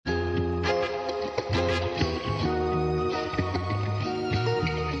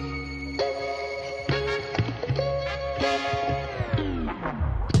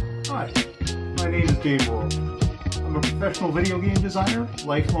Dave World. I'm a professional video game designer,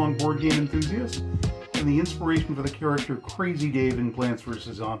 lifelong board game enthusiast, and the inspiration for the character Crazy Dave in Plants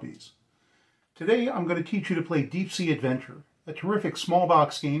vs. Zombies. Today I'm going to teach you to play Deep Sea Adventure, a terrific small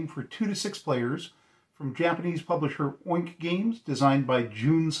box game for 2 to 6 players from Japanese publisher Oink Games, designed by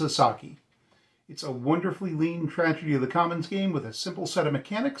Jun Sasaki. It's a wonderfully lean Tragedy of the Commons game with a simple set of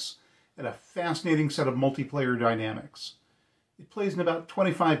mechanics and a fascinating set of multiplayer dynamics. It plays in about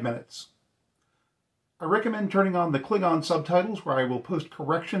 25 minutes. I recommend turning on the Klingon subtitles, where I will post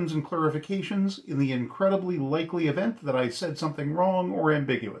corrections and clarifications in the incredibly likely event that I said something wrong or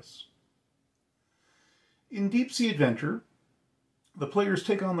ambiguous. In Deep Sea Adventure, the players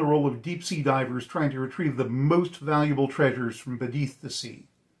take on the role of deep sea divers trying to retrieve the most valuable treasures from beneath the sea.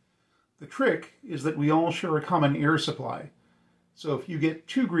 The trick is that we all share a common air supply, so if you get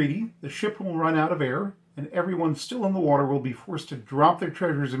too greedy, the ship will run out of air, and everyone still in the water will be forced to drop their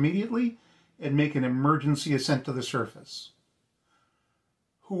treasures immediately and make an emergency ascent to the surface.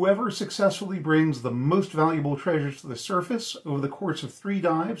 Whoever successfully brings the most valuable treasures to the surface over the course of 3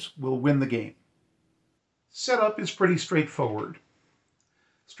 dives will win the game. Setup is pretty straightforward.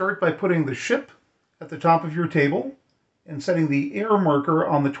 Start by putting the ship at the top of your table and setting the air marker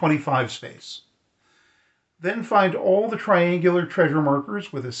on the 25 space. Then find all the triangular treasure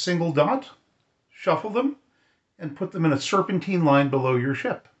markers with a single dot, shuffle them, and put them in a serpentine line below your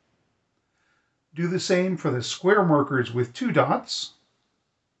ship. Do the same for the square markers with 2 dots.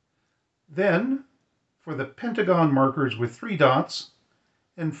 Then for the pentagon markers with 3 dots.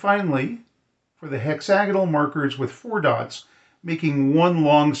 And finally, for the hexagonal markers with 4 dots, making one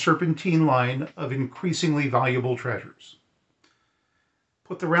long serpentine line of increasingly valuable treasures.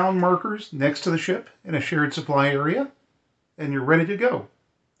 Put the round markers next to the ship in a shared supply area, and you're ready to go.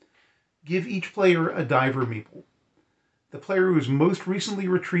 Give each player a diver meeple. The player who's most recently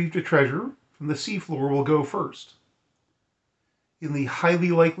retrieved a treasure from the seafloor will go first. In the highly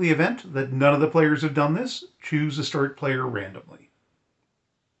likely event that none of the players have done this, choose a start player randomly.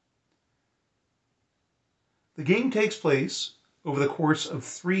 The game takes place over the course of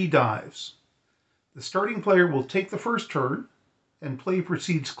 3 dives. The starting player will take the first turn, and play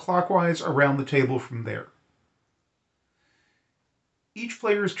proceeds clockwise around the table from there. Each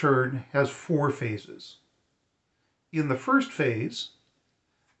player's turn has 4 phases. In the first phase,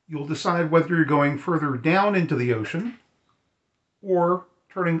 you'll decide whether you're going further down into the ocean or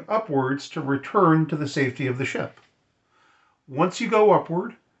turning upwards to return to the safety of the ship. Once you go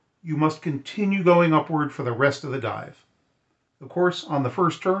upward, you must continue going upward for the rest of the dive. Of course, on the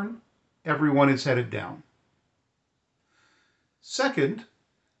first turn, everyone is headed down. Second,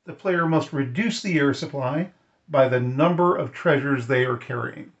 the player must reduce the air supply by the number of treasures they are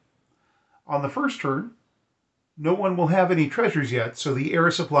carrying. On the first turn, no one will have any treasures yet, so the air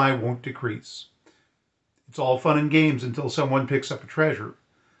supply won't decrease. It's all fun and games until someone picks up a treasure,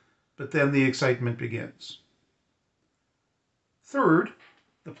 but then the excitement begins. Third,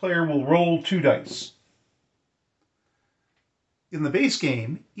 the player will roll 2 dice. In the base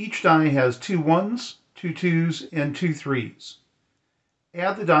game, each die has 2 1s, 2 2s, and 2 3s.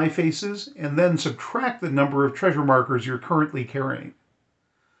 Add the die faces and then subtract the number of treasure markers you're currently carrying.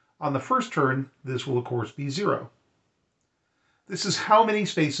 On the first turn, this will of course be 0. This is how many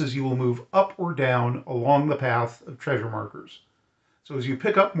spaces you will move up or down along the path of treasure markers. So as you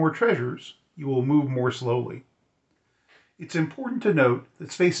pick up more treasures, you will move more slowly. It's important to note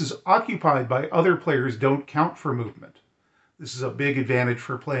that spaces occupied by other players don't count for movement. This is a big advantage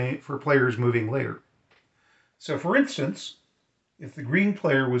for players moving later. So for instance, if the green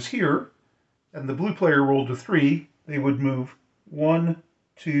player was here and the blue player rolled a 3, they would move 1,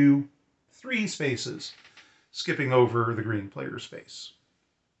 2, 3 spaces, skipping over the green player's space.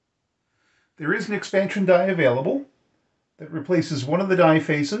 There is an expansion die available that replaces one of the die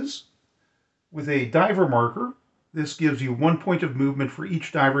faces with a diver marker. This gives you 1 point of movement for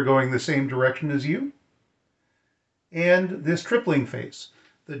each diver going the same direction as you. And this tripling face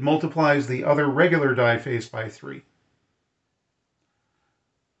that multiplies the other regular die face by 3.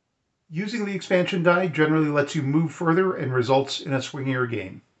 Using the expansion die generally lets you move further and results in a swingier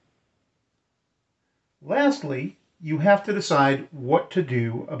game. Lastly, you have to decide what to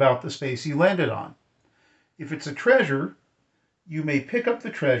do about the space you landed on. If it's a treasure, you may pick up the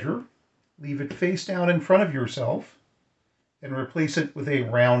treasure, leave it face down in front of yourself, and replace it with a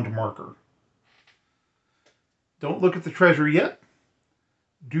round marker. Don't look at the treasure yet.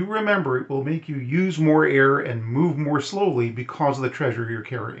 Do remember it will make you use more air and move more slowly because of the treasure you're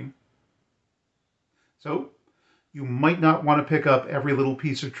carrying. So, you might not want to pick up every little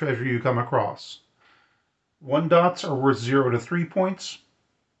piece of treasure you come across. 1 dots are worth 0 to 3 points.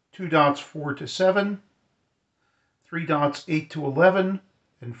 2 dots 4 to 7, 3 dots 8 to 11,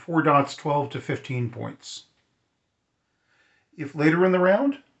 and 4 dots 12 to 15 points. If later in the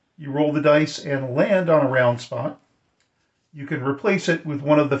round you roll the dice and land on a round spot, you can replace it with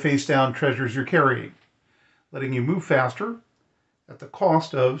one of the face-down treasures you're carrying, letting you move faster at the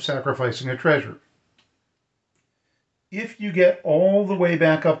cost of sacrificing a treasure. If you get all the way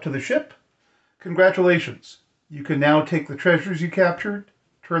back up to the ship, congratulations. You can now take the treasures you captured,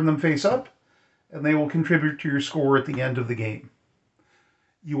 turn them face up, and they will contribute to your score at the end of the game.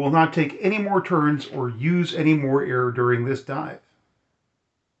 You will not take any more turns or use any more air during this dive.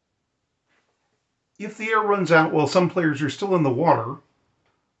 If the air runs out while some players are still in the water,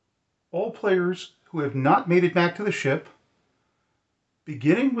 all players who have not made it back to the ship,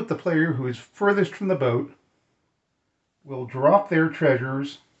 beginning with the player who is furthest from the boat, will drop their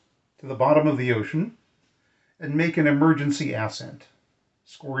treasures to the bottom of the ocean and make an emergency ascent,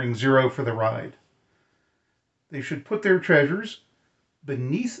 scoring 0 for the ride. They should put their treasures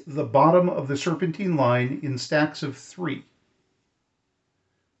beneath the bottom of the serpentine line in stacks of 3.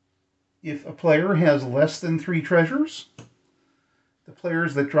 If a player has less than 3 treasures, the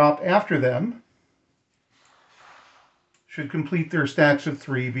players that drop after them should complete their stacks of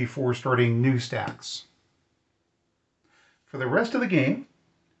 3 before starting new stacks. For the rest of the game,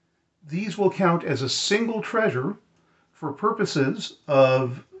 these will count as a single treasure for purposes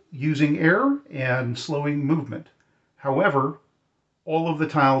of using air and slowing movement. However, all of the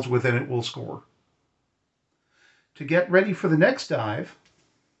tiles within it will score. To get ready for the next dive,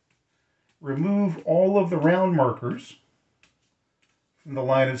 remove all of the round markers from the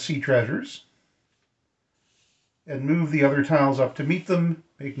line of sea treasures and move the other tiles up to meet them,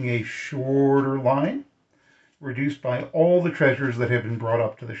 making a shorter line, reduced by all the treasures that have been brought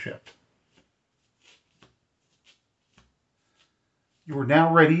up to the ship. You are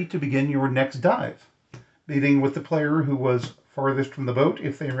now ready to begin your next dive, leading with the player who was farthest from the boat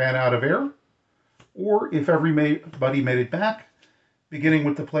if they ran out of air, or if everybody made it back, beginning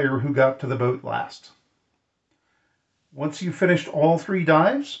with the player who got to the boat last. Once you've finished all 3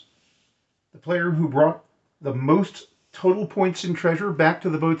 dives, the player who brought the most total points in treasure back to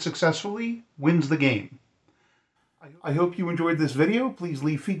the boat successfully wins the game. I hope you enjoyed this video. Please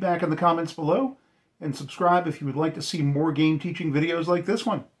leave feedback in the comments below and subscribe if you would like to see more game teaching videos like this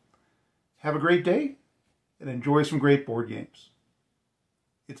one. Have a great day and enjoy some great board games.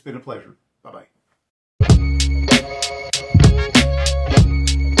 It's been a pleasure. Bye-bye.